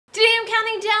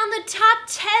down the top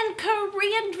 10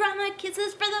 Korean drama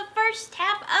kisses for the first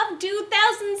half of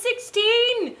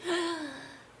 2016.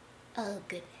 Oh,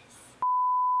 goodness.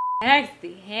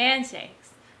 Sexy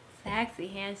handshakes. Sexy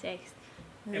handshakes.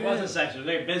 It wasn't sexy, it was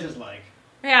very businesslike.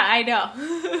 Yeah, I know.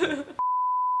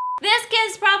 This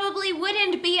kiss probably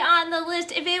wouldn't be on the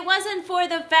list if it wasn't for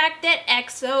the fact that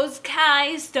EXO's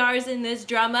Kai stars in this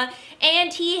drama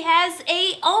and he has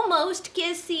a almost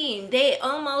kiss scene. They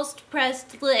almost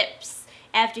pressed lips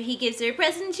after he gives her a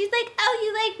present and she's like, oh,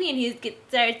 you like me? And he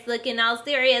starts looking all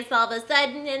serious all of a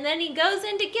sudden and then he goes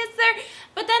in to kiss her.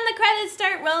 But then the credits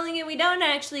start rolling and we don't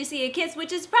actually see a kiss,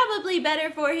 which is probably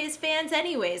better for his fans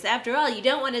anyways. After all, you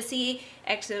don't want to see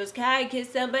EXO's Kai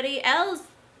kiss somebody else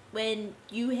when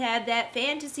you have that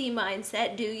fantasy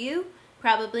mindset, do you?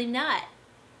 Probably not.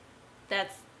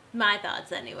 That's my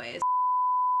thoughts anyways.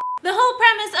 The whole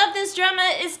premise of this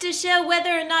drama is to show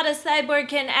whether or not a cyborg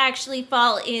can actually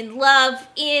fall in love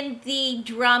in the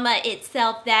drama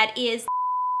itself, that is.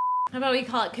 How about we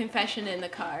call it confession in the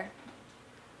car?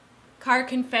 Car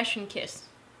confession kiss.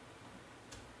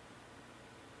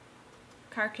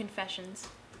 Car confessions.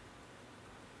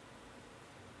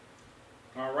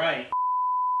 Alright.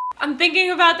 I'm thinking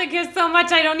about the kiss so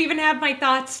much I don't even have my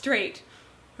thoughts straight.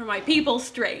 Or my people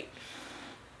straight.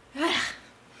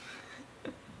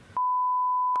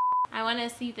 I want to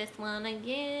see this one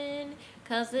again,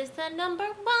 cause it's a number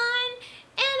 1, and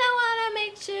I want to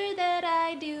make sure that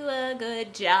I do a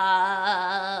good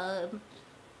job.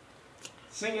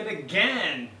 Sing it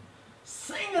again!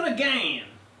 Sing it again!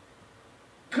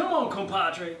 Come on,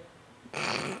 compadre!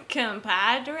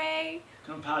 Compadre?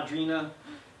 Compadrina?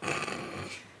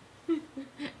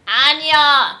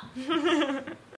 Anya!